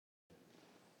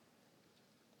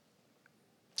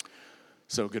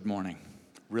So good morning.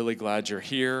 Really glad you're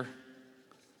here.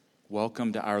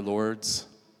 Welcome to our Lord's.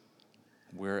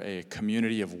 We're a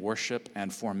community of worship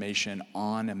and formation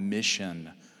on a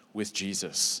mission with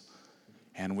Jesus.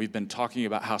 And we've been talking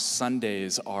about how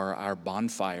Sundays are our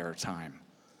bonfire time.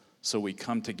 So we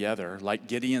come together like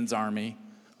Gideon's army.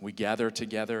 We gather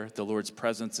together. The Lord's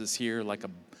presence is here like a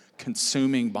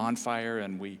consuming bonfire,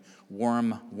 and we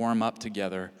warm up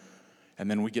together. And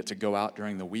then we get to go out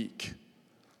during the week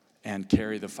and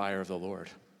carry the fire of the Lord.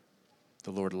 The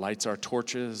Lord lights our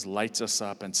torches, lights us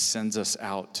up, and sends us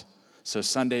out. So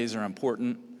Sundays are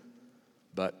important,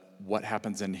 but what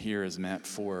happens in here is meant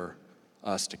for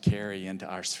us to carry into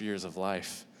our spheres of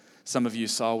life. Some of you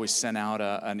saw we sent out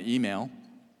an email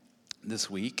this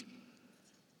week.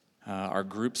 Our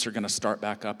groups are going to start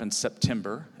back up in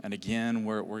September, and again,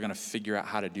 we're going to figure out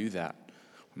how to do that.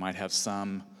 We might have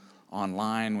some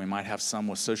online, we might have some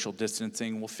with social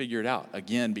distancing. We'll figure it out,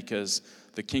 again, because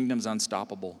the kingdom's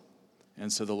unstoppable.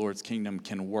 And so the Lord's kingdom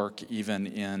can work even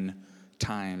in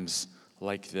times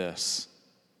like this.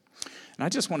 And I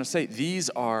just want to say, these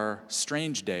are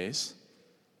strange days,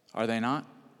 are they not?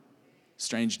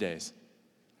 Strange days.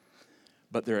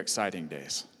 But they're exciting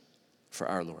days for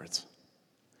our Lord's.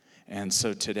 And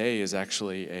so today is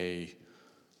actually a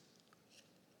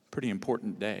pretty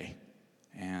important day.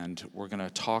 And we're going to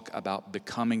talk about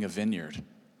becoming a vineyard.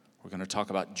 We're going to talk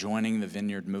about joining the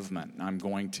Vineyard movement. I'm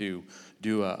going to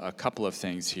do a couple of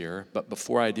things here, but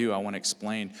before I do, I want to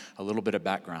explain a little bit of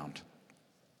background.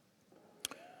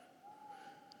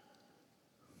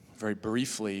 Very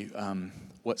briefly,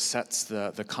 what sets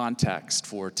the context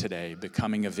for today,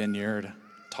 becoming a vineyard,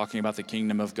 talking about the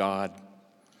kingdom of God.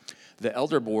 The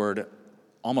elder board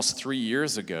almost 3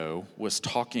 years ago was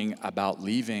talking about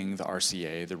leaving the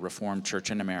RCA, the Reformed Church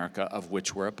in America, of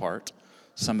which we're a part.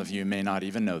 Some of you may not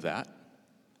even know that.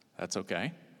 That's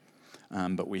okay.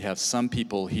 But we have some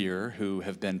people here who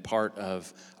have been part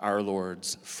of our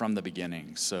Lord's from the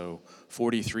beginning. So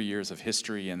 43 years of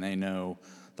history, and they know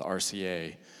the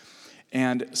RCA.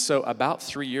 And so about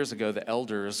 3 years ago, the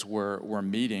elders were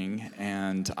meeting,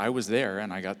 and I was there,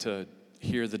 and I got to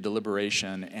hear the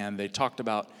deliberation, and they talked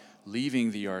about leaving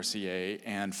the RCA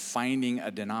and finding a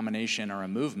denomination or a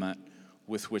movement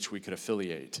with which we could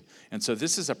affiliate. And so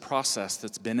this is a process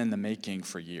that's been in the making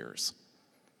for years.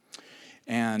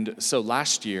 And so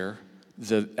last year,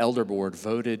 the elder board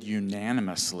voted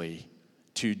unanimously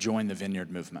to join the Vineyard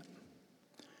movement.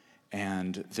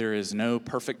 And there is no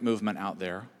perfect movement out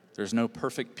there. There's no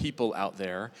perfect people out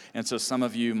there. And so some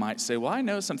of you might say, well, I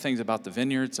know some things about the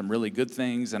Vineyard, some really good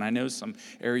things, and I know some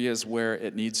areas where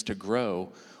it needs to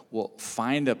grow. Well,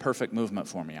 find a perfect movement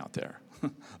for me out there.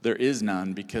 There is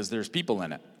none, because there's people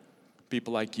in it,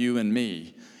 people like you and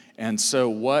me. And so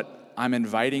what I'm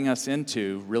inviting us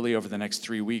into really over the next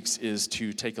 3 weeks is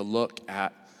to take a look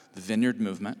at the Vineyard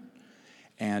movement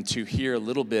and to hear a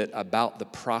little bit about the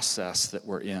process that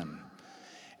we're in.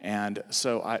 And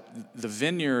so the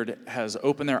Vineyard has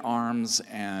opened their arms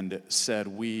and said,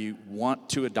 we want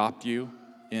to adopt you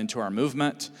into our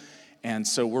movement, and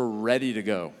so we're ready to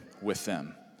go with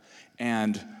them.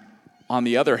 And on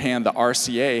the other hand, the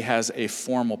RCA has a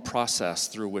formal process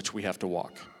through which we have to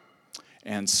walk.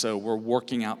 And so we're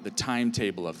working out the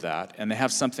timetable of that. And they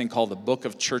have something called the Book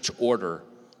of Church Order.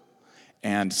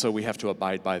 And so we have to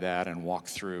abide by that and walk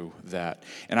through that.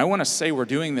 And I want to say we're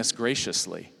doing this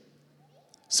graciously.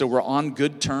 So we're on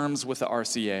good terms with the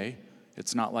RCA.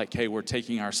 It's not like, hey, we're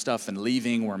taking our stuff and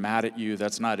leaving, we're mad at you.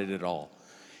 That's not it at all.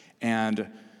 And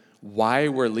why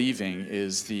we're leaving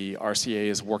is the RCA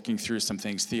is working through some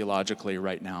things theologically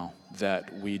right now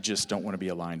that we just don't want to be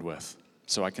aligned with.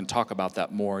 So I can talk about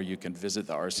that more. You can visit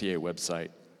the RCA website.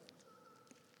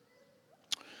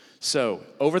 So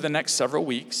over the next several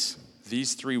weeks,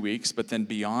 these 3 weeks, but then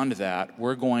beyond that,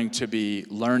 we're going to be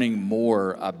learning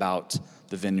more about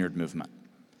the Vineyard movement.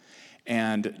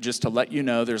 And just to let you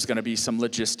know, there's going to be some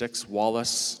logistics.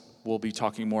 Wallace will be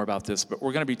talking more about this, but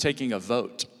we're going to be taking a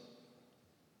vote.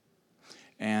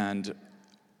 And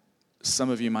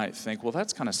some of you might think, well,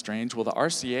 that's kind of strange. Well, the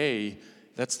RCA,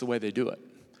 that's the way they do it.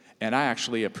 And I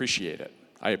actually appreciate it.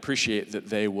 I appreciate that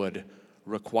they would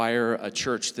require a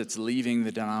church that's leaving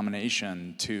the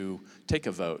denomination to take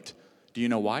a vote. Do you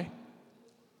know why?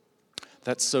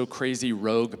 That's so crazy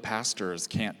rogue pastors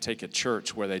can't take a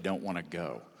church where they don't want to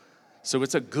go. So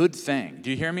it's a good thing. Do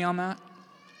you hear me on that?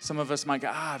 Some of us might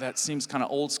go, that seems kind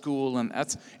of old school, and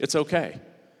it's okay.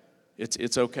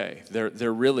 It's okay.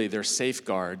 They're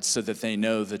safeguards so that they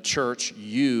know the church,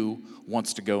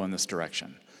 wants to go in this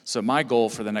direction. So my goal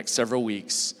for the next several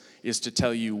weeks is to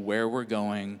tell you where we're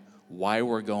going, why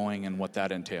we're going, and what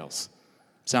that entails.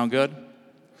 Sound good?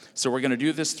 So we're going to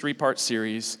do this 3-part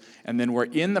series, and then we're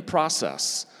in the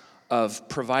process of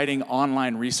providing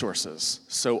online resources.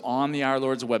 So on the Our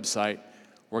Lord's website,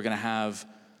 we're going to have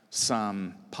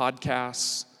some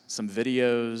podcasts, some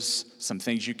videos, some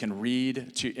things you can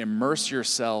read to immerse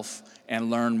yourself and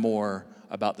learn more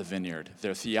about the Vineyard,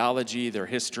 their theology, their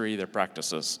history, their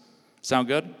practices. Sound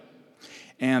good?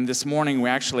 And this morning we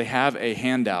actually have a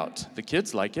handout. The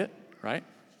kids like it, right?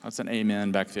 That's an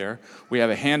amen back there. We have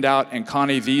a handout, and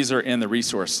Connie, these are in the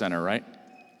resource center, right?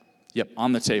 Yep,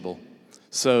 on the table.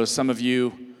 So some of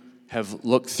you have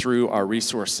looked through our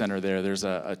resource center there. There's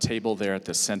a table there at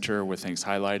the center with things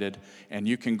highlighted, and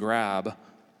you can grab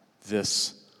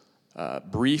this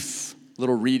brief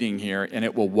little reading here, and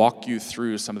it will walk you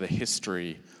through some of the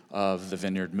history of the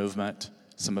Vineyard movement,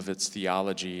 some of its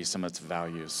theology, some of its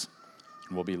values.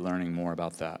 And we'll be learning more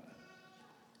about that.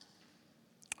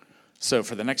 So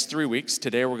for the next 3 weeks,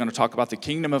 today we're going to talk about the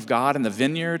kingdom of God and the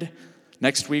Vineyard.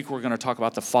 Next week, we're going to talk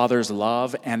about the Father's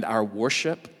love and our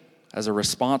worship as a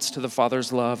response to the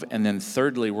Father's love. And then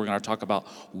thirdly, we're going to talk about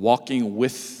walking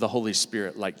with the Holy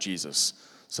Spirit like Jesus.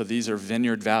 So these are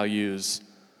Vineyard values,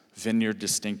 Vineyard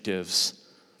distinctives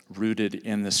rooted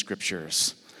in the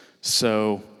Scriptures.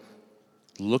 So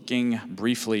looking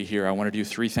briefly here, I want to do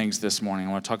 3 things this morning.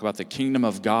 I want to talk about the kingdom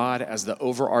of God as the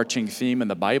overarching theme in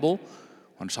the Bible.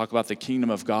 I want to talk about the kingdom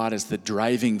of God as the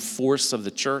driving force of the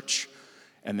church.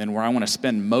 And then where I want to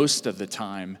spend most of the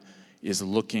time is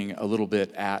looking a little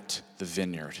bit at the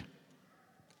Vineyard.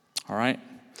 All right?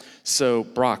 So,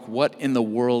 Brock, what in the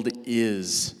world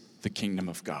is the kingdom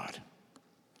of God?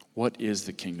 What is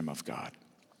the kingdom of God?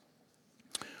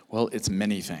 Well, it's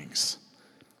many things.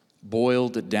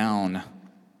 Boiled down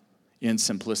in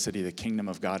simplicity, the kingdom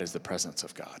of God is the presence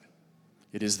of God.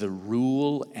 It is the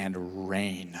rule and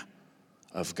reign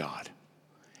of God.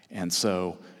 And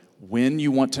so when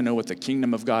you want to know what the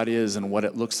kingdom of God is and what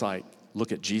it looks like,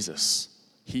 look at Jesus.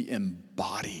 He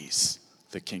embodies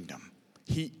the kingdom.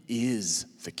 He is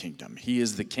the kingdom. He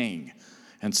is the king.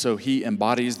 And so he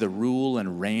embodies the rule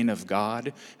and reign of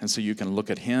God. And so you can look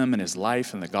at him and his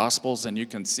life and the Gospels, and you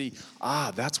can see,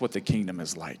 that's what the kingdom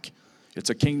is like. It's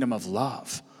a kingdom of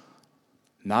love,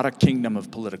 not a kingdom of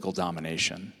political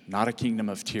domination, not a kingdom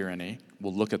of tyranny.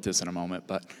 We'll look at this in a moment,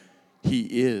 but he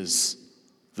is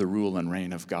the rule and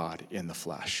reign of God in the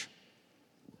flesh.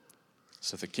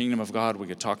 So the kingdom of God, we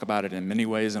could talk about it in many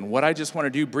ways. And what I just want to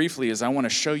do briefly is I want to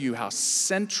show you how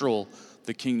central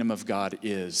the kingdom of God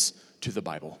is to the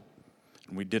Bible.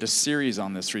 And we did a series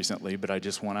on this recently, but I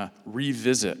just want to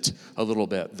revisit a little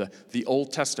bit. The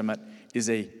Old Testament is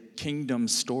a kingdom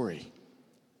story.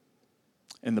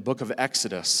 In the book of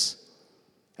Exodus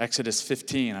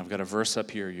 15, I've got a verse up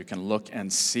here you can look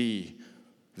and see.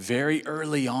 Very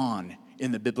early on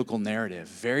in the biblical narrative,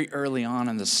 very early on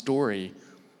in the story,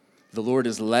 the Lord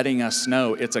is letting us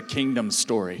know it's a kingdom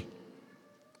story.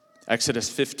 Exodus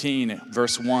 15,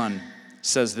 verse 1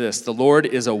 says this: "The Lord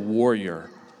is a warrior.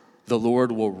 The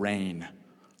Lord will reign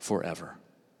forever."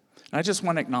 And I just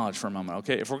want to acknowledge for a moment,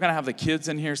 okay, if we're going to have the kids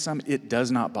in here it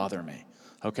does not bother me.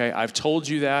 Okay, I've told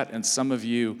you that, and some of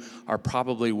you are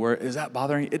probably worried, is that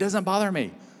bothering you? It doesn't bother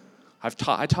me. I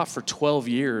taught for 12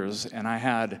 years, and I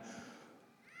had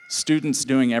students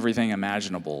doing everything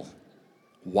imaginable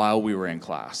while we were in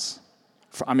class.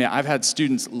 I've had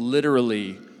students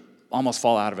literally almost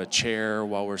fall out of a chair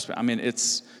while we're,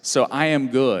 so I am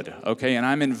good, okay? And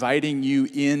I'm inviting you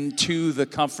into the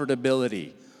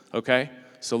comfortability, okay?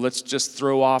 So let's just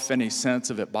throw off any sense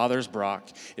of it bothers Brock.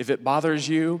 If it bothers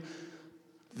you,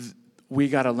 we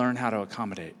got to learn how to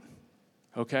accommodate,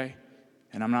 okay?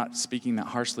 And I'm not speaking that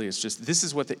harshly. It's just, this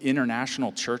is what the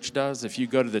international church does. If you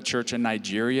go to the church in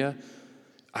Nigeria,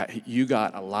 you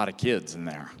got a lot of kids in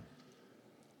there.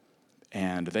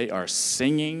 And they are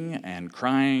singing and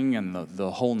crying and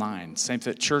the whole nine. Same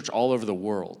thing, church all over the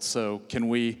world. So can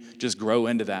we just grow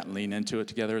into that and lean into it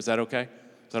together? Is that okay?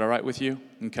 Is that all right with you?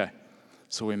 Okay.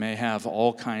 So we may have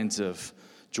all kinds of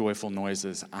joyful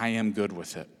noises. I am good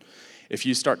with it. If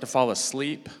you start to fall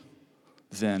asleep,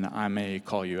 then I may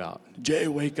call you out. Jay,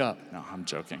 wake up. No, I'm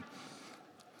joking.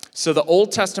 So the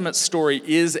Old Testament story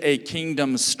is a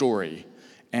kingdom story.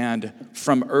 And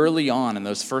from early on in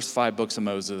those first 5 books of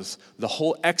Moses, the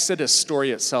whole Exodus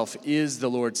story itself is the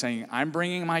Lord saying, I'm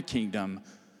bringing my kingdom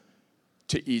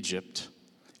to Egypt.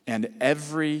 And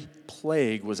every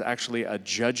plague was actually a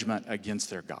judgment against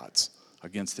their gods,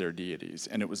 against their deities.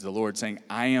 And it was the Lord saying,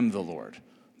 I am the Lord,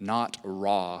 not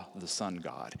Ra, the sun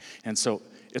god. And so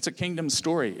it's a kingdom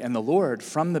story. And the Lord,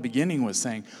 from the beginning, was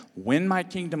saying, when my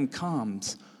kingdom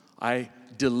comes, I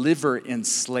deliver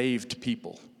enslaved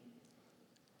people.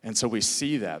 And so we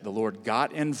see that the Lord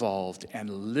got involved and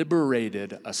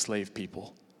liberated a slave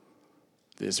people,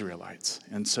 the Israelites.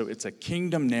 And so it's a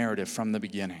kingdom narrative from the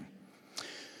beginning.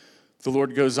 The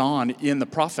Lord goes on in the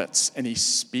prophets, and he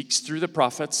speaks through the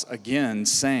prophets again,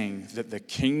 saying that the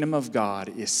kingdom of God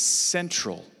is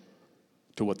central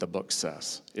to what the book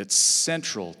says. It's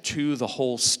central to the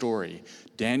whole story.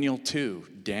 Daniel 2,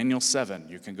 Daniel 7,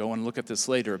 you can go and look at this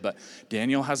later, but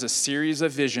Daniel has a series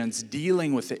of visions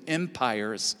dealing with the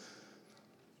empires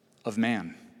of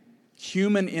man,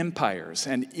 human empires.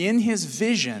 And in his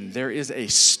vision, there is a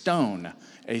stone,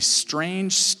 a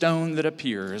strange stone that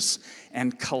appears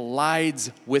and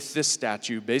collides with this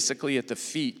statue, basically at the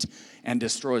feet, and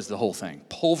destroys the whole thing,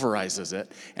 pulverizes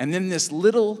it. And then this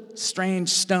little strange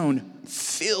stone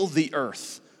filled the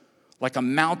earth, like a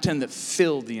mountain that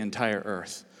filled the entire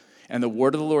earth. And the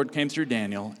word of the Lord came through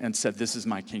Daniel and said, this is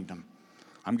my kingdom.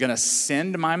 I'm going to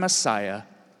send my Messiah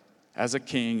as a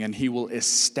king, and he will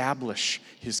establish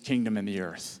his kingdom in the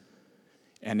earth.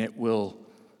 And it will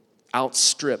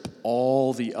outstrip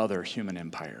all the other human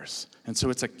empires. And so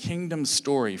it's a kingdom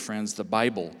story, friends, the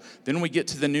Bible. Then we get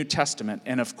to the New Testament.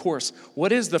 And of course,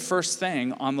 what is the first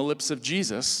thing on the lips of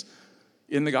Jesus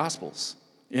in the Gospels?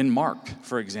 In Mark,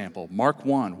 for example, Mark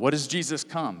 1, what does Jesus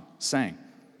come saying?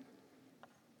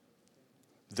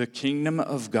 The kingdom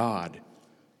of God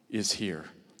is here.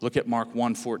 Look at Mark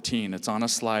 1:14. It's on a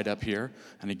slide up here.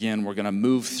 And again, we're going to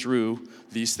move through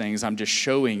these things. I'm just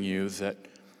showing you that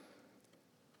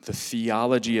the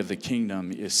theology of the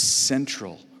kingdom is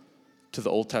central to the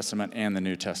Old Testament and the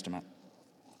New Testament.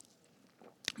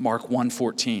 Mark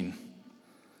 1:14.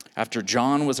 After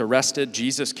John was arrested,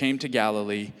 Jesus came to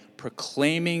Galilee,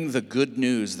 proclaiming the good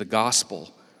news, the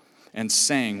gospel, and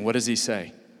saying, what does he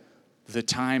say? The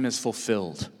time is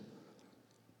fulfilled,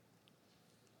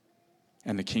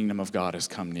 and the kingdom of God has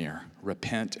come near.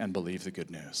 Repent and believe the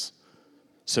good news.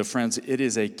 So friends, it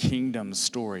is a kingdom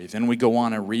story. Then we go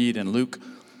on and read in Luke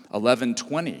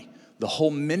 11:20. The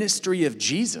whole ministry of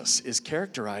Jesus is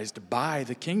characterized by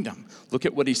the kingdom. Look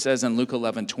at what he says in Luke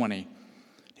 11:20.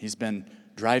 He's been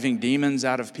driving demons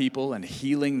out of people and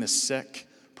healing the sick,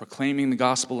 proclaiming the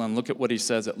gospel, and look at what he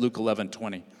says at Luke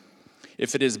 11:20.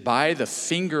 If it is by the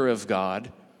finger of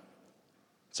God,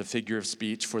 it's a figure of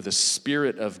speech, for the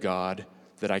Spirit of God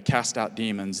that I cast out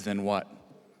demons, then what?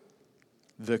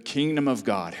 The kingdom of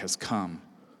God has come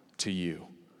to you.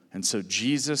 And so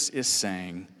Jesus is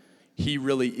saying he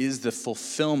really is the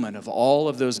fulfillment of all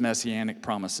of those messianic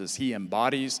promises. He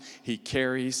embodies, he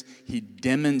carries, he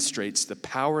demonstrates the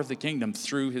power of the kingdom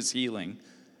through his healing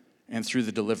and through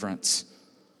the deliverance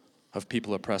of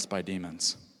people oppressed by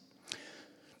demons.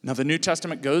 Now, the New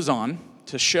Testament goes on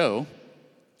to show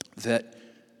that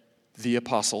the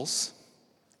apostles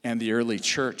and the early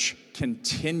church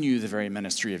continue the very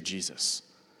ministry of Jesus.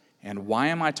 And why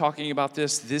am I talking about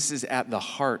this? This is at the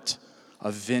heart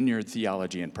of Vineyard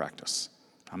theology and practice.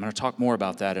 I'm going to talk more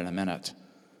about that in a minute.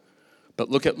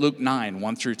 But look at Luke 9,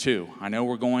 1 through 2. I know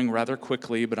we're going rather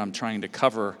quickly, but I'm trying to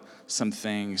cover some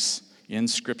things in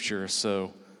Scripture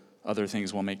so other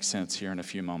things will make sense here in a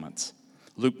few moments.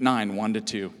 Luke 9, 1 to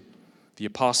 2. The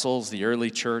apostles, the early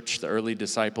church, the early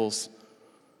disciples.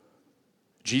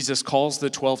 Jesus calls the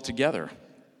 12 together,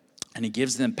 and he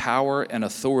gives them power and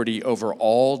authority over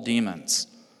all demons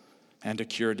and to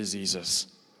cure diseases.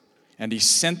 And he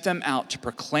sent them out to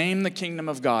proclaim the kingdom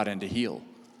of God and to heal.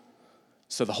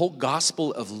 So the whole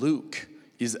gospel of Luke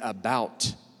is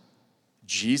about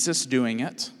Jesus doing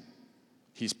it.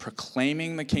 He's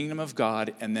proclaiming the kingdom of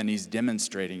God, and then he's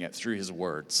demonstrating it through his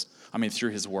words. Through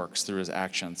his works, through his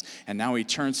actions. And now he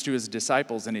turns to his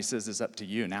disciples and he says, it's up to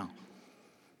you now.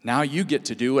 Now you get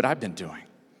to do what I've been doing.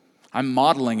 I'm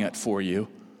modeling it for you,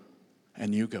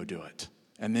 and you go do it.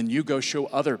 And then you go show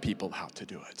other people how to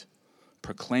do it.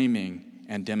 Proclaiming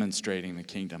and demonstrating the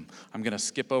kingdom. I'm going to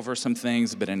skip over some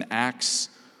things, but in Acts,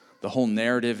 the whole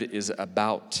narrative is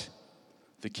about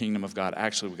the kingdom of God.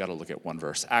 Actually, we've got to look at one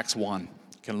verse. Acts 1.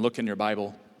 You can look in your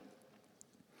Bible,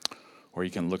 or you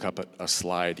can look up at a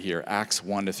slide here. Acts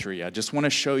 1 to 3. I just want to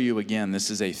show you again, this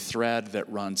is a thread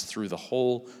that runs through the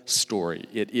whole story.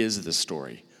 It is the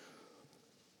story.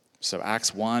 So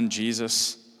Acts 1,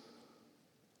 Jesus,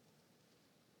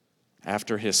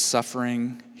 after his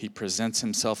suffering, he presents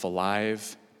himself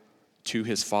alive to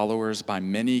his followers by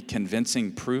many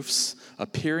convincing proofs,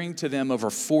 appearing to them over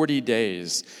 40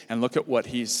 days. And look at what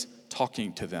he's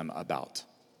talking to them about.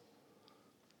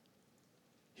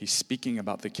 He's speaking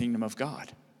about the kingdom of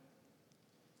God.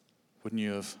 Wouldn't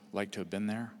you have liked to have been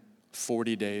there?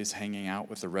 40 days hanging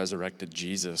out with the resurrected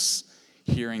Jesus,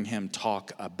 hearing him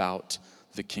talk about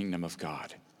the kingdom of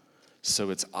God.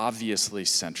 So it's obviously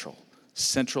central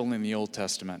central in the Old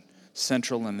Testament,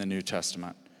 central in the New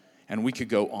Testament. And we could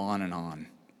go on and on.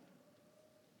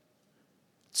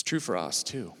 It's true for us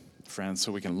too, friends,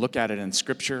 so we can look at it in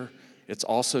Scripture. It's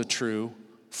also true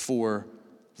for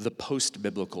the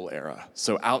post-biblical era.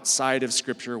 So outside of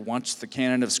Scripture, once the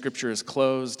canon of Scripture is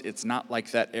closed, it's not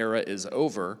like that era is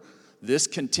over. This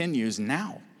continues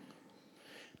now.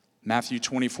 Matthew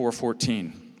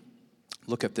 24:14.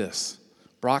 Look at this.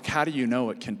 Brock, how do you know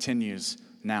it continues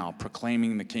now,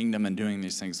 proclaiming the kingdom and doing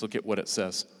these things? Look at what it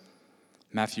says.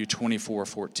 Matthew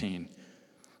 24:14.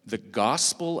 The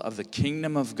gospel of the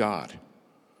kingdom of God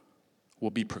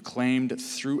will be proclaimed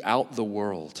throughout the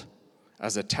world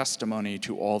as a testimony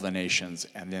to all the nations,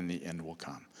 and then the end will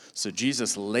come. So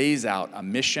Jesus lays out a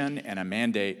mission and a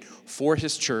mandate for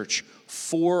his church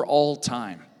for all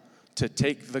time to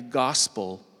take the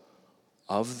gospel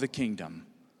of the kingdom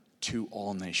to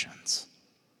all nations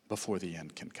before the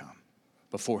end can come,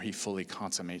 before he fully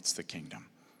consummates the kingdom.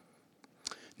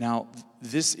 Now,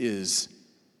 this is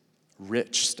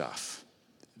rich stuff,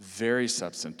 very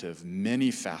substantive, many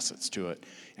facets to it,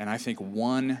 and I think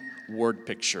one word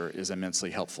picture is immensely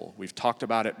helpful. We've talked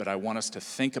about it, but I want us to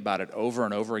think about it over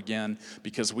and over again,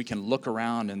 because we can look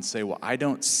around and say, well, I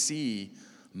don't see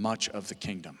much of the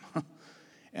kingdom.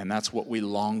 And that's what we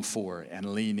long for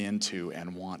and lean into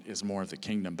and want, is more of the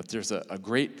kingdom. But there's a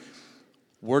great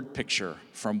word picture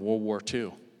from World War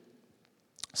II.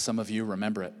 Some of you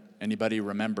remember it. Anybody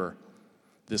remember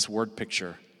this word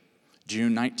picture?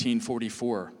 June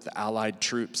 1944, the Allied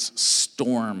troops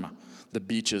storm the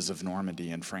beaches of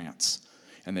Normandy in France.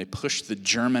 And they push the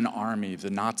German army, the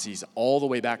Nazis, all the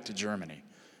way back to Germany.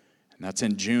 And that's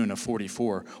in June of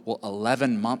 44. Well,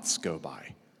 11 months go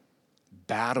by.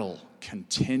 Battle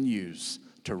continues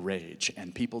to rage,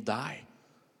 and people die.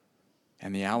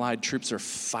 And the Allied troops are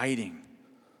fighting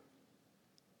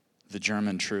the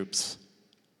German troops.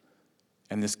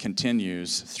 And this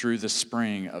continues through the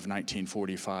spring of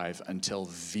 1945 until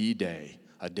V-Day,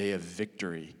 a day of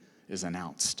victory, is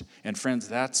announced. And friends,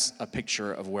 that's a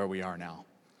picture of where we are now.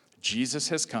 Jesus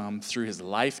has come through his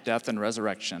life, death, and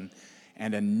resurrection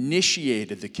and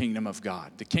initiated the kingdom of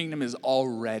God. The kingdom is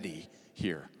already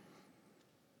here.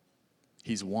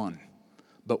 He's won.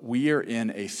 But we are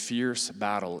in a fierce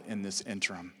battle in this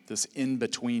interim, this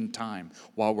in-between time,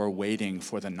 while we're waiting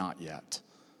for the not yet,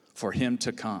 for him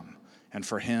to come and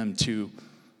for him to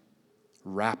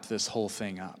wrap this whole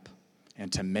thing up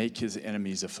and to make his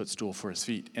enemies a footstool for his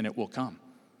feet. And it will come.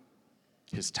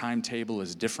 His timetable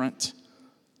is different.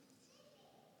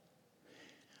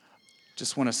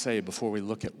 Just want to say before we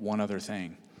look at one other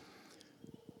thing,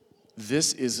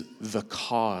 this is the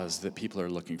cause that people are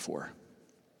looking for.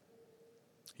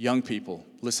 Young people,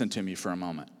 listen to me for a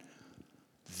moment.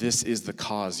 This is the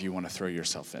cause you want to throw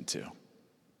yourself into.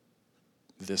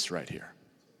 This right here.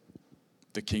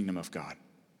 The kingdom of God.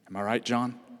 Am I right,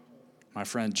 John? My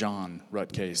friend John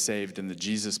Rutke, saved in the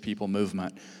Jesus People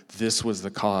movement, this was the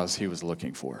cause he was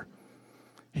looking for.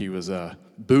 He was a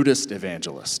Buddhist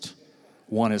evangelist.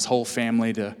 Won his whole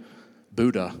family to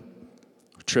Buddha,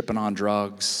 tripping on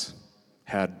drugs,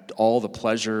 had all the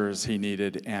pleasures he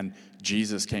needed, and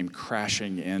Jesus came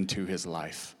crashing into his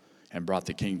life and brought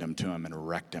the kingdom to him and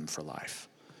wrecked him for life.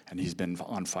 And he's been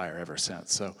on fire ever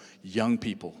since. So young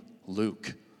people,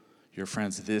 Luke, your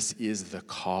friends, this is the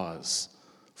cause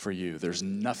for you. There's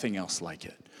nothing else like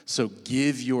it. So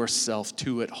give yourself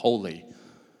to it wholly.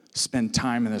 Spend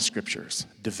time in the scriptures.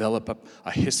 Develop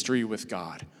a history with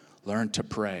God. Learn to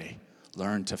pray.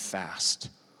 Learn to fast.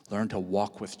 Learn to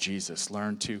walk with Jesus.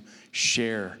 Learn to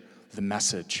share the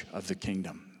message of the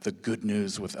kingdom, the good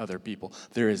news with other people.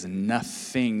 There is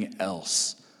nothing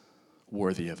else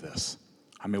worthy of this.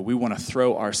 I mean, we want to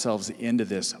throw ourselves into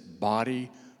this body,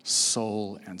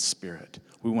 soul, and spirit.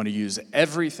 We want to use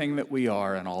everything that we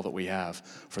are and all that we have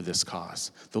for this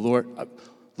cause. The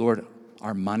Lord,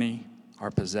 our money,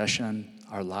 our possession,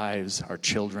 our lives, our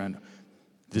children,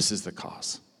 this is the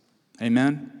cause.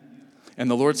 Amen? And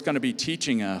the Lord's going to be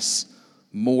teaching us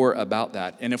more about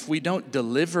that. And if we don't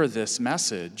deliver this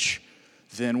message,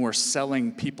 then we're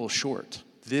selling people short.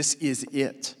 This is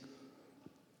it.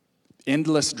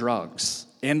 Endless drugs,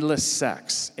 endless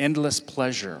sex, endless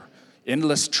pleasure,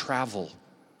 endless travel,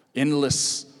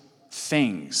 endless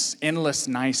things, endless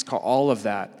nice car, all of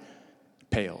that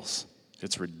pales.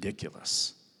 It's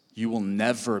ridiculous. You will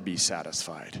never be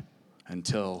satisfied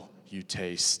until you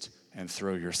taste and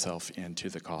throw yourself into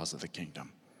the cause of the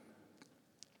kingdom.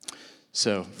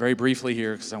 So, very briefly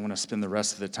here, because I want to spend the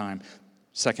rest of the time.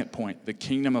 Second point, the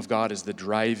kingdom of God is the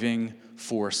driving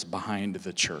force behind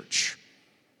the church.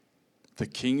 The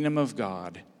kingdom of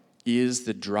God is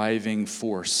the driving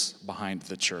force behind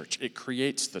the church. It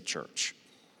creates the church.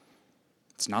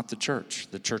 It's not the church.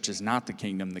 The church is not the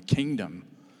kingdom. The kingdom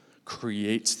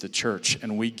creates the church,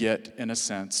 and we get, in a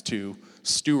sense, to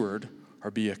steward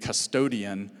or be a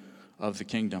custodian of the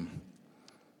kingdom.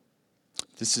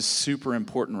 This is super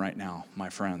important right now, my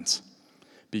friends,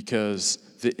 because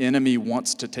the enemy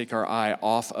wants to take our eye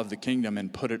off of the kingdom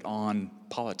and put it on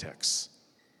politics.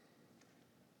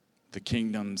 The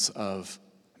kingdoms of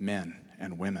men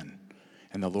and women.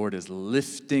 And the Lord is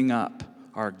lifting up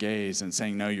our gaze and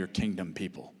saying, no, you're kingdom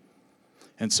people.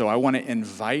 And so I want to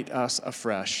invite us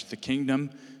afresh, the kingdom,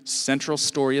 central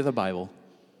story of the Bible,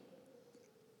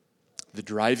 the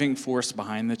driving force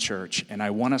behind the church, and I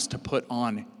want us to put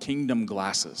on kingdom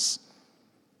glasses.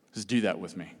 Just do that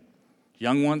with me.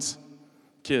 Young ones,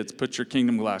 kids, put your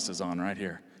kingdom glasses on right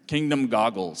here. Kingdom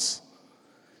goggles,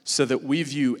 so that we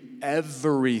view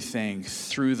everything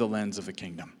through the lens of the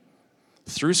kingdom.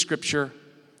 Through Scripture,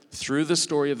 through the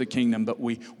story of the kingdom, but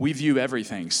we view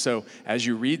everything. So as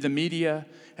you read the media,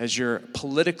 as you're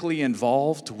politically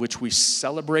involved, which we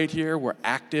celebrate here, we're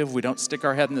active, we don't stick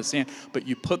our head in the sand, but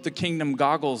you put the kingdom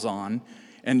goggles on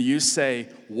and you say,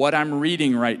 what I'm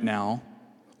reading right now,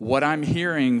 what I'm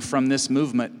hearing from this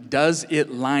movement, does it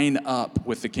line up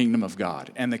with the kingdom of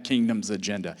God and the kingdom's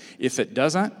agenda? If it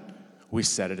doesn't, we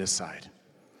set it aside.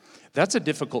 That's a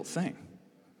difficult thing.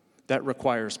 That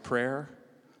requires prayer,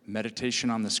 meditation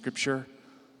on the Scripture,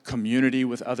 community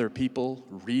with other people,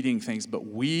 reading things. But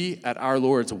we at our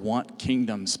Lord's want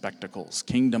kingdom spectacles,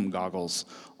 kingdom goggles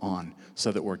on,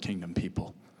 so that we're kingdom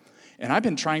people. And I've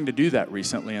been trying to do that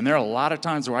recently, and there are a lot of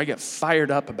times where I get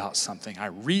fired up about something. I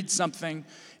read something,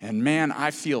 and man,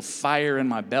 I feel fire in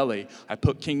my belly. I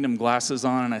put kingdom glasses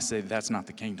on, and I say, that's not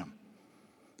the kingdom.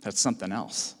 That's something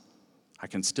else. I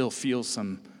can still feel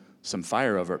some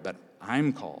fire over it, but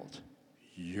I'm called,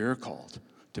 you're called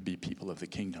to be people of the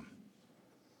kingdom.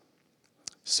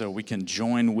 So we can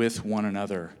join with one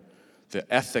another.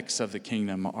 The ethics of the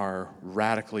kingdom are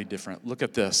radically different. Look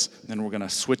at this. Then we're going to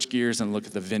switch gears and look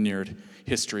at the Vineyard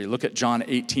history. Look at John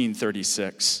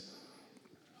 18:36.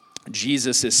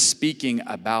 Jesus is speaking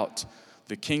about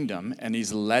the kingdom, and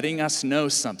he's letting us know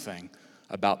something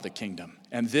about the kingdom.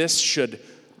 And this should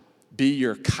be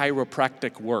your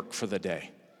chiropractic work for the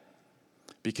day.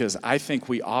 Because I think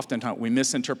we oftentimes, we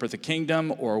misinterpret the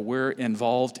kingdom, or we're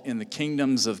involved in the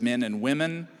kingdoms of men and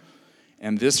women.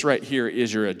 And this right here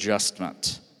is your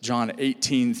adjustment. John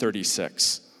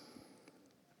 18:36.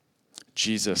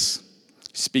 Jesus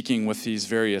speaking with these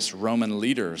various Roman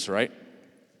leaders, right?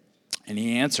 And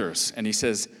he answers, and he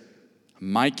says,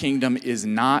 my kingdom is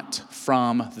not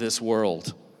from this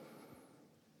world.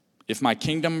 If my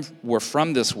kingdom were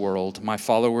from this world, my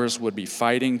followers would be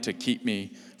fighting to keep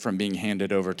me from being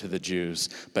handed over to the Jews.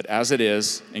 But as it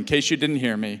is, in case you didn't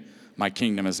hear me, my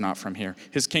kingdom is not from here.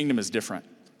 His kingdom is different.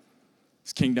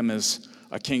 His kingdom is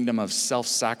a kingdom of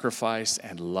self-sacrifice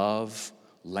and love,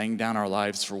 laying down our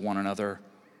lives for one another.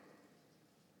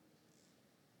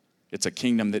 It's a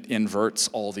kingdom that inverts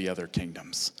all the other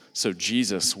kingdoms. So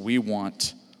Jesus, we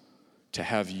want to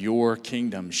have your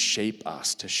kingdom shape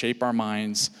us, to shape our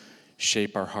minds,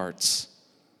 shape our hearts,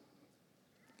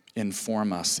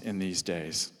 inform us in these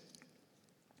days.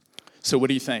 So what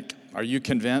do you think? Are you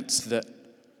convinced that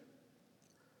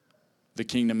the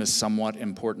kingdom is somewhat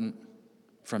important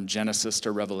from Genesis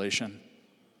to Revelation?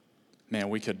 Man,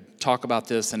 we could talk about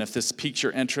this, and if this piques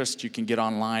your interest, you can get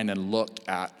online and look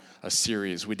at a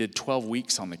series. We did 12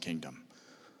 weeks on the kingdom,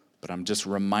 but I'm just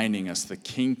reminding us the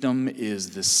kingdom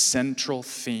is the central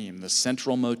theme, the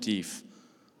central motif,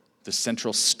 the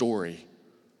central story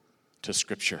to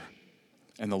Scripture.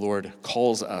 And the Lord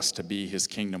calls us to be his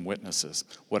kingdom witnesses.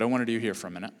 What I want to do here for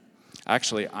a minute,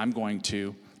 actually, I'm going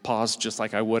to pause just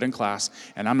like I would in class,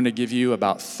 and I'm going to give you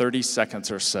about 30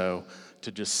 seconds or so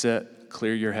to just sit,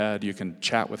 clear your head. You can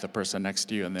chat with the person next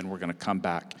to you, and then we're going to come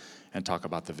back and talk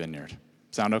about the Vineyard.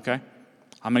 Sound okay?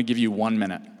 I'm going to give you 1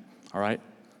 minute, all right?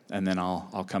 And then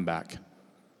I'll come back.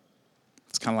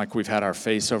 It's kind of like we've had our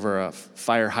face over a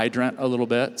fire hydrant a little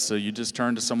bit, so you just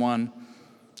turn to someone,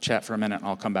 chat for a minute, and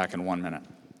I'll come back in 1 minute.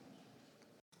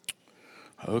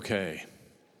 Okay.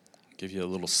 Give you a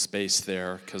little space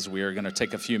there because we are going to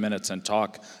take a few minutes and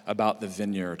talk about the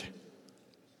Vineyard.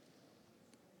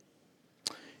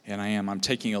 And I'm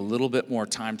taking a little bit more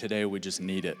time today. We just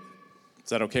need it. Is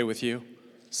that okay with you?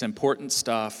 It's important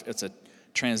stuff. It's a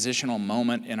transitional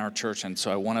moment in our church, and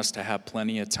so I want us to have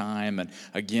plenty of time. And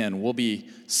again, we'll be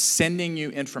sending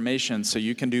you information so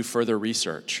you can do further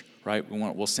research, right?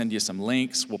 We'll send you some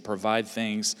links. We'll provide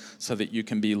things so that you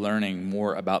can be learning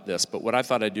more about this. But what I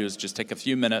thought I'd do is just take a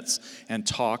few minutes and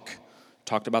talk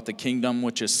Talked about the kingdom,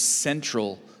 which is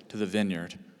central to the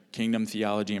vineyard. Kingdom,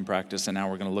 theology, and practice. And now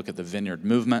we're going to look at the vineyard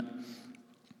movement.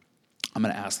 I'm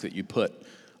going to ask that you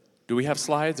do we have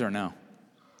slides or no?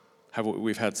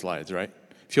 We've had slides, right?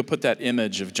 If you'll put that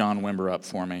image of John Wimber up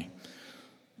for me.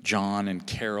 John and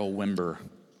Carol Wimber,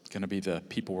 going to be the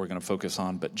people we're going to focus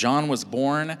on. But John was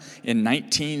born in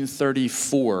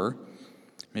 1934.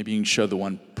 Maybe you can show the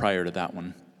one prior to that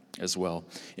one as well.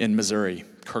 In Missouri,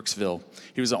 Kirksville.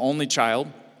 He was the only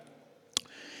child.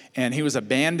 And he was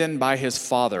abandoned by his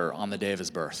father on the day of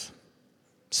his birth.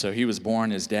 So he was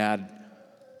born, his dad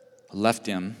left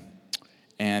him,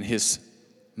 and his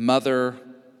mother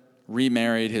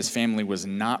remarried. His family was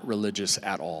not religious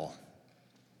at all.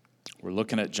 We're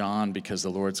looking at John because the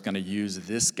Lord's going to use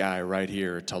this guy right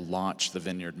here to launch the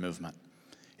Vineyard movement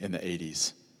in the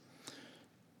 80s.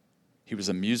 He was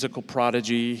a musical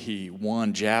prodigy. He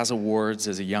won jazz awards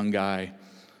as a young guy,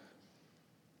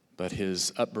 but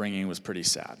his upbringing was pretty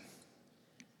sad.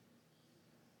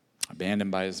 Abandoned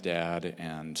by his dad,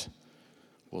 and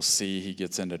we'll see he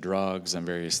gets into drugs and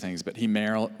various things, but he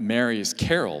marries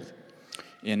Carol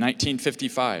in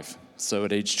 1955. So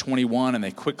at age 21, and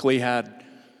they quickly had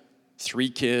 3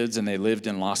 kids, and they lived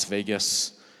in Las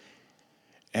Vegas.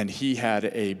 And he had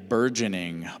a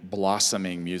burgeoning,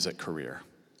 blossoming music career.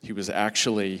 He was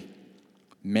actually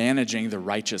managing the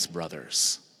Righteous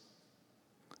Brothers.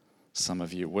 Some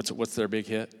of you, what's their big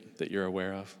hit that you're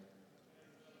aware of?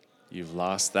 You've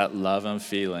lost that love and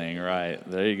feeling, right?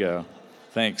 There you go.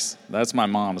 Thanks. That's my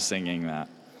mom singing that.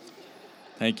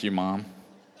 Thank you, Mom.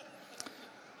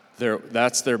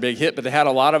 That's their big hit, but they had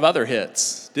a lot of other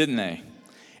hits, didn't they?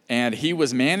 And he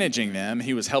was managing them.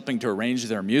 He was helping to arrange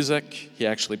their music. He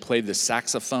actually played the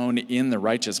saxophone in the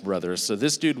Righteous Brothers. So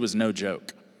this dude was no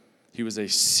joke. He was a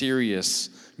serious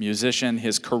musician.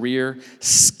 His career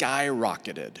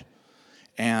skyrocketed,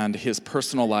 and his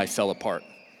personal life fell apart.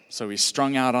 So he's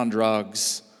strung out on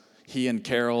drugs. He and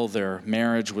Carol, their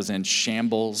marriage was in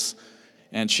shambles.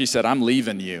 And she said, "I'm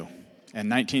leaving you." In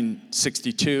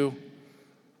 1962,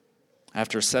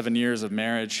 after 7 years of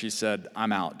marriage, she said,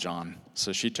 "I'm out, John."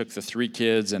 So she took the 3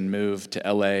 kids and moved to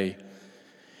LA.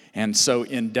 And so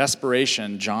in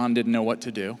desperation, John didn't know what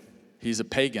to do. He's a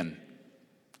pagan.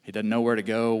 He doesn't know where to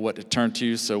go, what to turn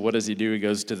to. So what does he do? He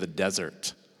goes to the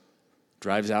desert,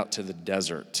 drives out to the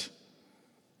desert,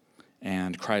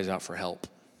 and cries out for help.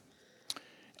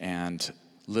 And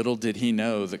little did he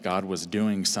know that God was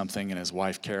doing something in his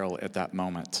wife, Carol, at that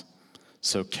moment.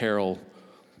 So Carol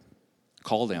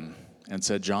called him and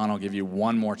said, "John, I'll give you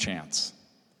one more chance,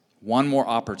 one more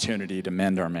opportunity to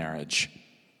mend our marriage."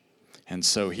 And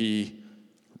so he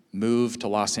moved to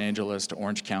Los Angeles, to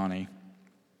Orange County.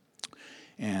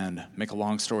 And make a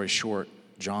long story short,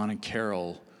 John and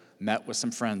Carol met with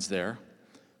some friends there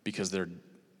because their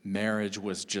marriage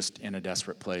was just in a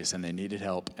desperate place and they needed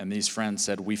help. And these friends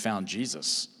said, "We found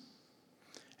Jesus."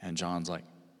 And John's like,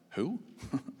 "Who?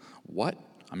 What?"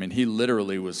 I mean, he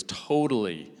literally was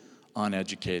totally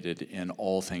uneducated in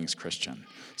all things Christian.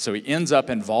 So he ends up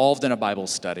involved in a Bible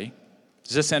study.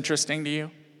 Is this interesting to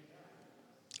you?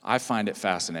 I find it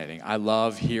fascinating. I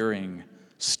love hearing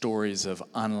stories of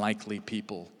unlikely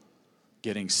people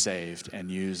getting saved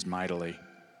and used mightily.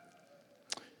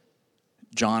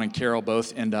 John and Carol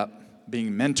both end up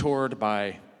being mentored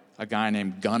by a guy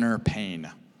named Gunnar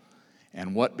Payne.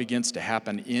 And what begins to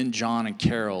happen in John and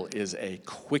Carol is a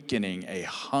quickening, a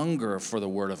hunger for the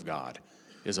Word of God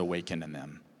is awakened in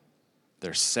them.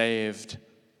 They're saved,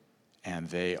 and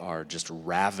they are just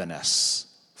ravenous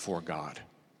for God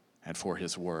and for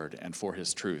His Word and for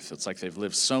His truth. It's like they've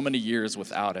lived so many years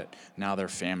without it, now they're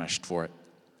famished for it.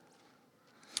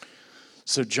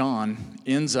 So John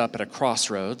ends up at a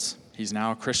crossroads. He's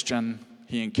now a Christian.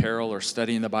 He and Carol are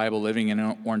studying the Bible, living in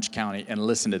Orange County. And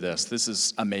listen to this. This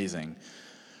is amazing.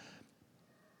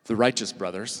 The Righteous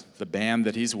Brothers, the band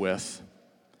that he's with,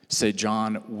 say,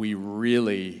 "John, we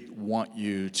really want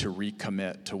you to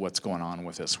recommit to what's going on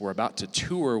with us. We're about to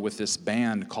tour with this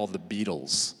band called the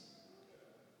Beatles,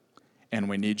 and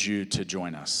we need you to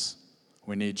join us.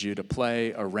 We need you to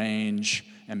play, arrange,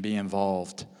 and be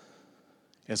involved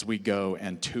as we go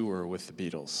and tour with the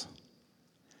Beatles."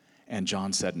 And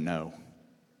John said no.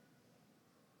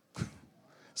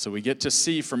 So we get to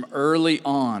see from early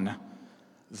on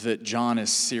that John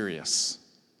is serious.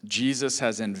 Jesus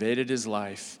has invaded his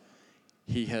life.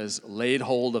 He has laid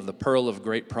hold of the pearl of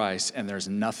great price, and there's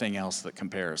nothing else that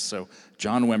compares. So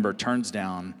John Wimber turns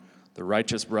down the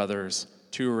Righteous Brothers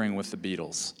touring with the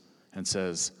Beatles and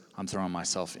says, "I'm throwing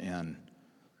myself in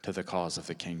to the cause of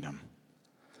the kingdom."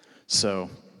 So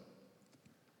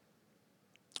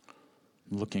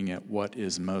looking at what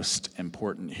is most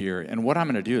important here. And what I'm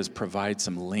going to do is provide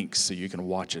some links so you can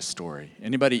watch a story.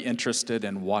 Anybody interested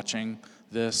in watching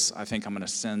this? I think I'm going to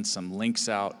send some links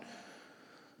out.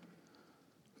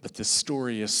 But this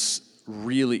story is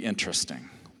really interesting.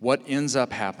 What ends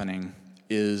up happening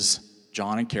is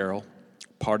John and Carol,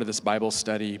 part of this Bible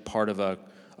study, part of a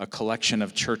collection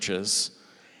of churches.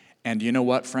 And you know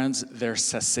what, friends? They're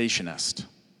cessationist.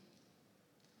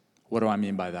 What do I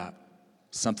mean by that?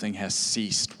 Something has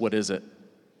ceased. What is it?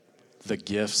 The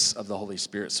gifts of the Holy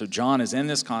Spirit. So John is in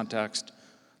this context.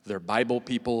 They're Bible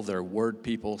people, they're word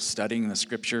people, studying the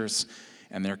scriptures,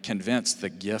 and they're convinced the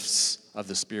gifts of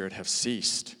the Spirit have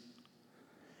ceased.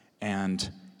 And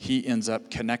he ends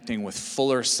up connecting with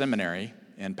Fuller Seminary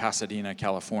in Pasadena,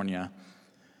 California,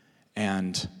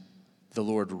 and the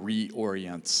Lord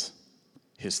reorients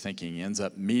his thinking. He ends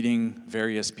up meeting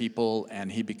various people,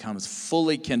 and he becomes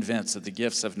fully convinced that the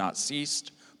gifts have not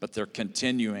ceased, but they're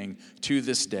continuing to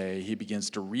this day. He begins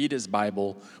to read his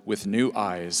Bible with new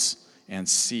eyes and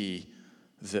see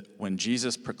that when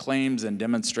Jesus proclaims and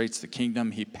demonstrates the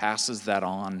kingdom, he passes that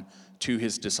on to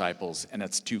his disciples, and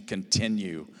it's to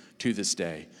continue to this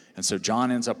day. And so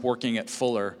John ends up working at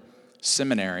Fuller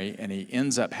Seminary, and he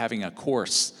ends up having a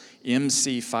course,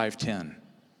 MC 510,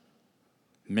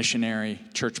 missionary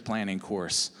church planning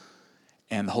course,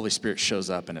 and the Holy Spirit shows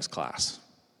up in his class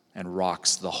and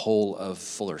rocks the whole of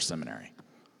Fuller Seminary.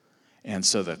 And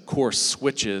so the course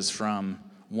switches from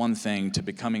one thing to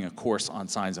becoming a course on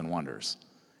signs and wonders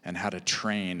and how to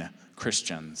train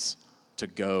Christians to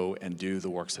go and do the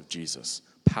works of Jesus.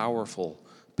 Powerful,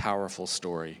 powerful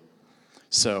story.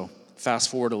 So fast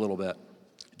forward a little bit.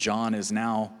 John is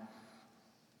now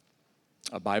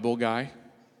a Bible guy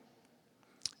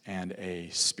and a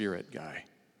spirit guy.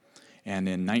 And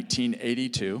in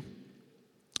 1982,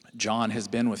 John has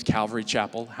been with Calvary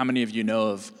Chapel. How many of you know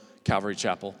of Calvary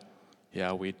Chapel?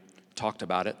 Yeah, we talked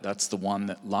about it. That's the one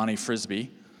that Lonnie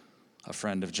Frisbee, a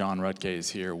friend of John Rutge's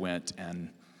here, went and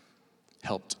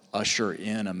helped usher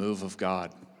in a move of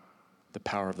God, the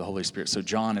power of the Holy Spirit. So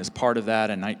John is part of that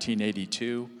in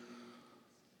 1982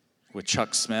 with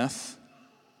Chuck Smith.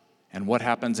 And what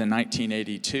happens in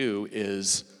 1982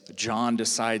 is John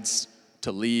decides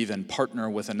to leave and partner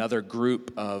with another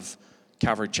group of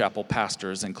Calvary Chapel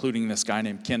pastors, including this guy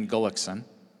named Ken Gullickson.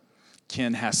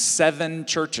 Ken has 7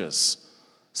 churches,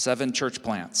 7 church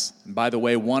plants. And by the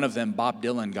way, one of them Bob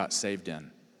Dylan got saved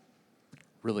in.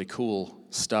 Really cool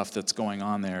stuff that's going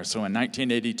on there. So in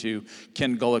 1982,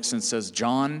 Ken Gullickson says,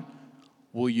 John,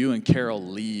 will you and Carol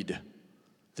lead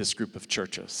this group of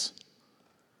churches?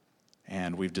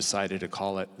 And we've decided to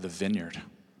call it the Vineyard.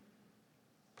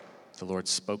 The Lord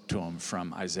spoke to him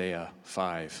from Isaiah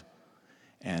 5.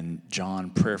 And John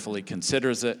prayerfully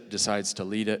considers it, decides to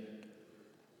lead it.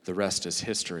 The rest is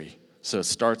history. So it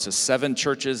starts as 7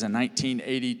 churches in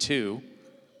 1982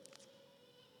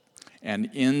 and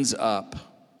ends up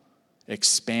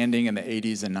expanding in the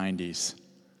 80s and 90s.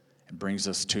 It brings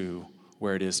us to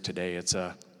where it is today. It's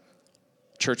a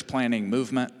church planting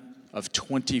movement of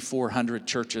 2,400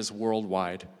 churches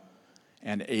worldwide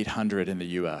and 800 in the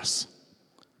U.S.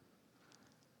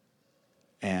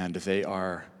 And they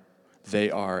are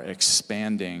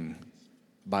expanding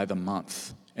by the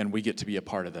month, and we get to be a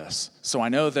part of this. So I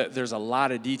know that there's a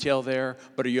lot of detail there,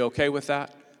 but are you okay with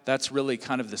that? That's really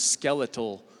kind of the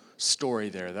skeletal story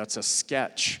there. That's a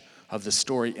sketch of the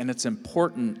story, and it's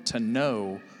important to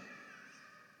know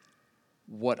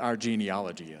what our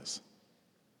genealogy is.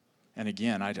 And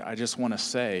again, I just want to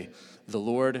say, the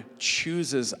Lord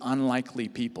chooses unlikely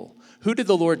people. Who did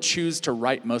the Lord choose to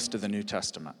write most of the New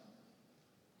Testament?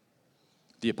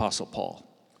 The Apostle Paul.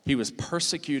 He was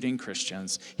persecuting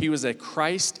Christians. He was a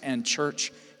Christ and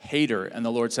church hater, and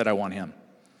the Lord said, I want him.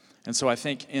 And so I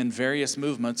think in various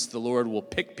movements, the Lord will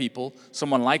pick people,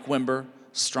 someone like Wimber,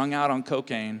 strung out on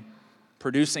cocaine,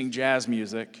 producing jazz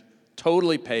music,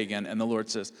 totally pagan, and the Lord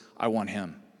says, I want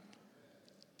him.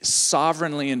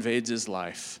 Sovereignly invades his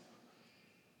life,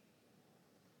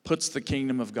 puts the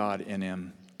kingdom of God in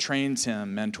him, trains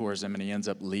him, mentors him, and he ends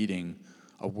up leading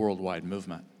a worldwide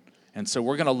movement. And so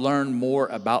we're going to learn more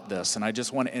about this, and I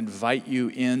just want to invite you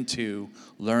into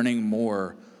learning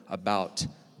more about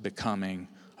becoming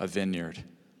a vineyard.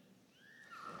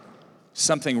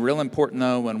 Something real important,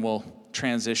 though, and we'll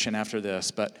transition after this,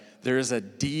 but there is a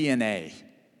DNA,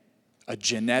 a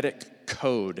genetic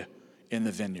code in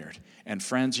the vineyard. And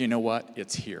friends, you know what?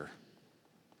 It's here.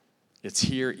 It's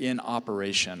here in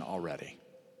operation already.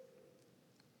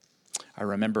 I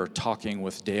remember talking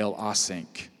with Dale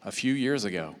Osink a few years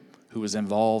ago, who was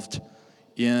involved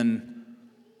in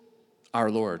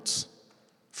our Lord's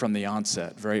from the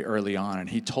onset, very early on. And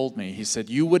he told me, he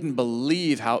said, you wouldn't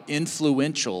believe how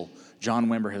influential John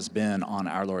Wimber has been on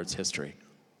our Lord's history.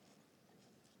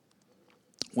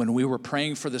 When we were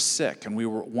praying for the sick, and we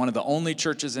were one of the only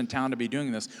churches in town to be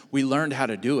doing this, we learned how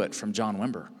to do it from John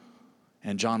Wimber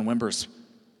and John Wimber's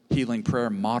healing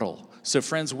prayer model. So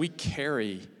friends, we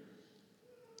carry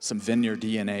some Vineyard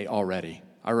DNA already.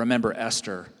 I remember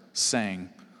Esther saying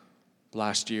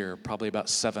last year, probably about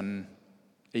 7-8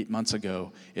 months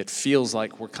ago, it feels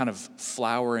like we're kind of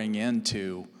flowering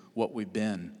into what we've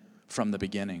been from the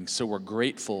beginning. So we're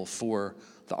grateful for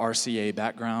the RCA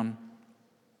background,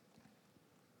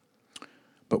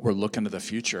 but we're looking to the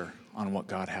future on what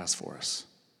God has for us.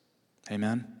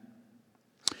 Amen?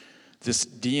 This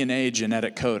DNA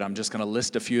genetic code, I'm just going to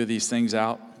list a few of these things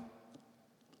out.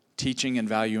 Teaching and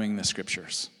valuing the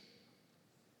scriptures.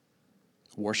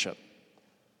 Worship.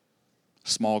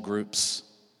 Small groups.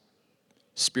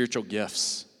 Spiritual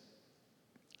gifts.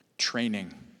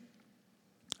 Training.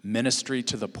 Ministry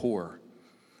to the poor.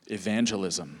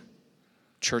 Evangelism.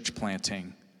 Church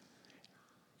planting.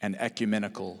 And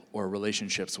ecumenical or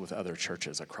relationships with other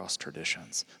churches across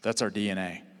traditions. That's our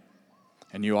DNA.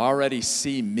 And you already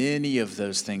see many of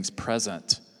those things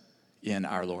present in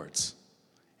our Lord's.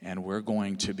 And we're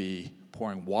going to be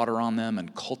pouring water on them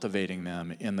and cultivating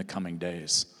them in the coming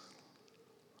days.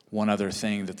 One other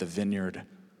thing that the Vineyard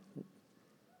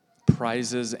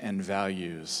prizes and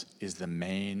values is the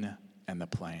main and the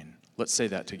plain. Let's say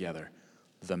that together.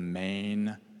 The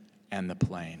main and the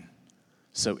plain.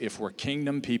 So if we're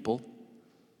kingdom people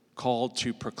called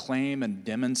to proclaim and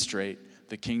demonstrate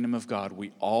the kingdom of God,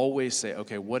 we always say,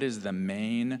 okay, what is the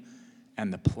main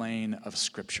and the plain of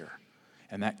Scripture?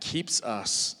 And that keeps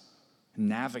us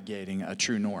navigating a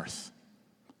true north.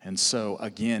 And so,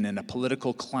 again, in a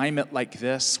political climate like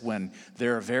this, when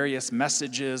there are various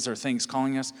messages or things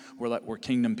calling us, we're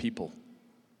kingdom people.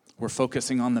 We're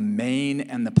focusing on the main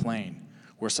and the plain.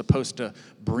 We're supposed to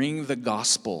bring the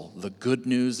gospel, the good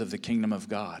news of the kingdom of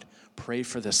God. Pray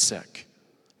for the sick.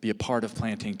 Be a part of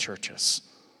planting churches.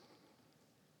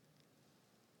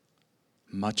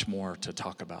 Much more to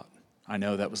talk about. I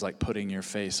know that was like putting your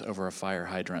face over a fire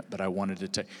hydrant, but I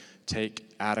wanted to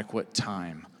take adequate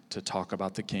time to talk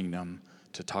about the kingdom,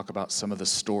 to talk about some of the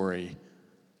story,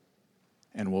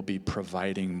 and we'll be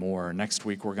providing more. Next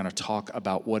week, we're going to talk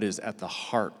about what is at the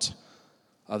heart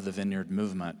of the Vineyard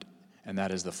movement, and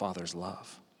that is the Father's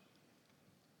love.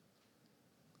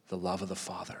 The love of the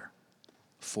Father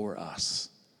for us,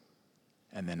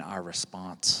 and then our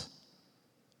response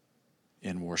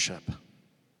in worship.